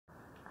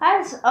Hi,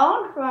 this is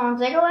Owen from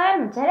Lab,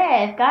 and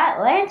today I've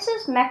got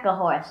Lance's Mecha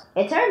Horse.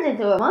 It turns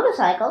into a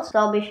motorcycle, so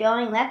I'll be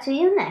showing that to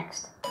you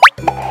next.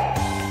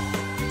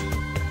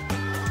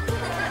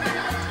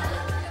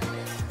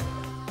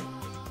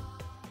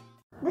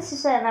 This is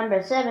set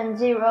number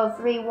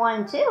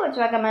 70312. It's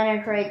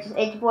recommended for ages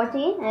 8 to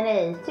 14, and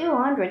it is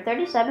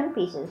 237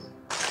 pieces.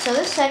 So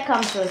this set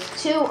comes with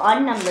 2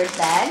 unnumbered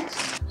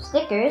bags,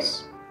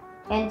 stickers,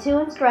 and 2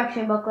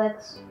 instruction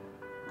booklets.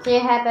 So you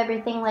have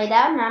everything laid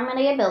out, and I'm going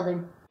to get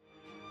building.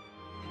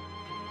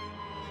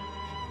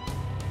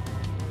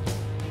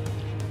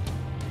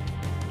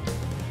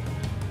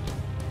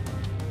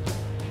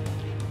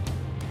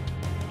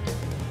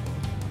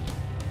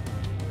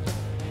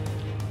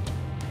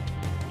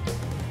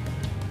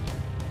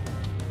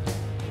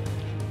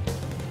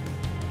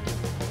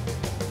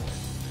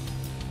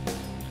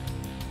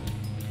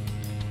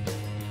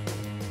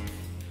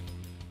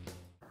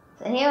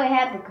 So here we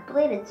have the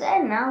completed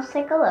set, and now let's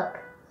take a look.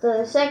 So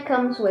the set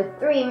comes with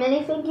 3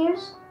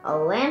 minifigures, a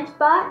Lance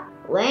bot,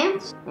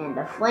 Lance, and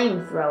a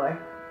flamethrower.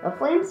 The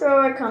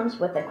flamethrower comes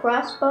with a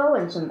crossbow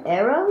and some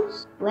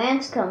arrows.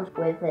 Lance comes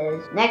with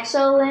his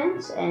Nexo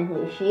lens and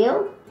his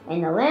shield.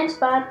 And the Lance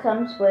bot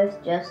comes with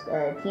just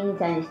a teeny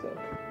tiny stick,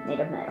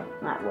 made of metal,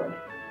 not wood.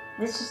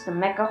 This is the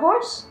Mecha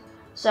Horse.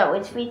 So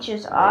its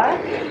features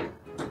are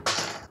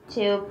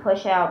to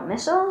push out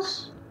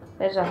missiles.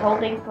 There's a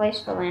holding place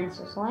for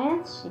Lance's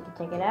lance. You can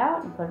take it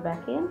out and put it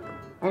back in.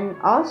 And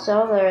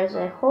also there is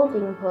a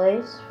holding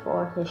place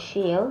for his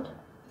shield.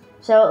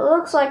 So it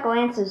looks like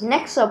Lance's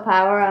Nexo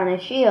power on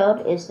his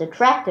shield is the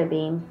tractor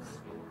beam.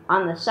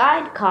 On the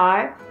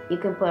sidecar, you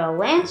can put a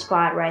Lance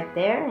bot right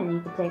there and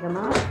you can take him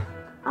out.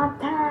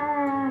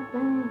 Attack!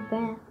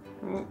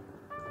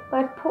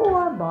 But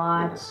poor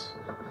bots.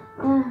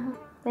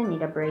 They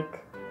need a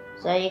break.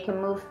 So you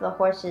can move the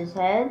horse's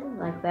head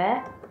like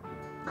that.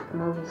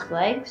 Move his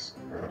legs.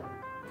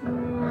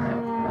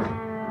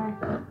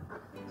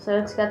 So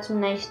it's got some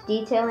nice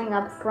detailing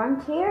up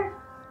front here.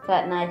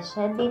 Got nice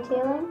head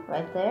detailing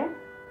right there.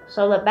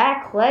 So the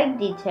back leg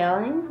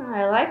detailing,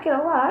 I like it a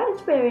lot.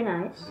 It's very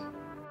nice.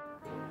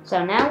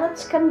 So now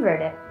let's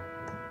convert it.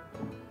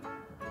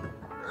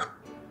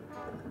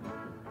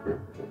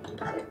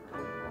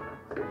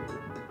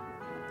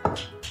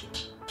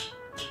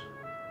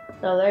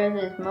 So there's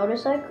his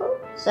motorcycle.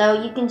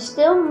 So you can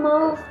still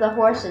move the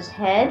horse's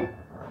head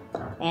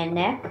and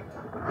neck,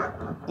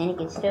 and you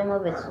can still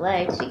move its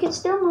legs. You can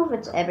still move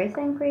its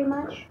everything pretty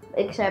much,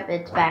 except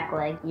its back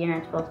leg. You're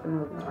not supposed to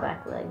move its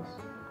back legs.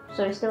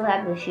 So we still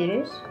have the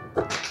shooters.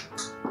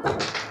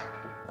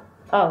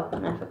 Oh,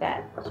 and I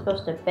forgot. I'm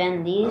supposed to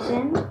bend these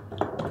in,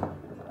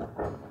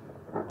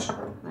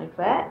 like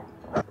that.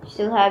 You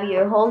still have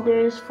your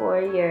holders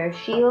for your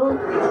shield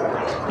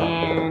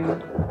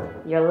and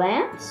your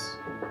lance.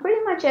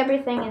 Pretty much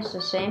everything is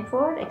the same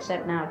for it,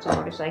 except now it's a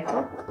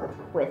motorcycle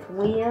with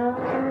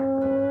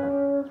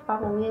wheels,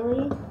 proper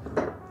wheelie,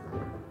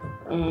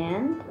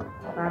 and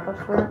proper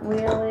front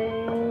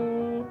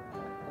wheelie,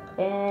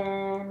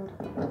 and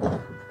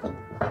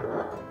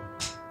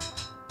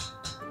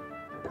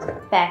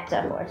back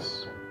to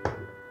horse.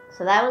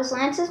 So that was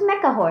Lance's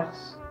Mecha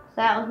Horse. So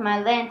that was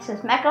my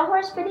Lance's Mecha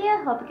Horse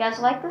video. Hope you guys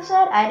liked the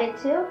set. I did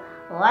too.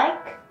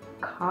 Like,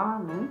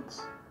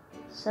 comment,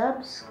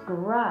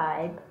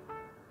 subscribe,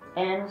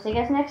 and we'll see you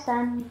guys next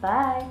time.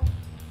 Bye.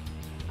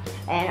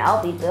 And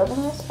I'll be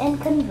building this and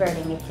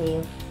converting it to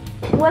you.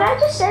 What I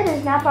just said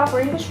is not proper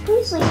English.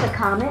 Please leave a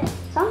comment.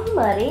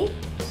 Somebody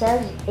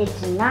says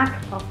it's not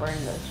proper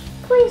English.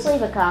 Please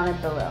leave a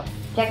comment below.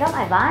 Check out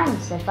my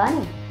vines. They're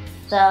funny.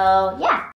 So, yeah.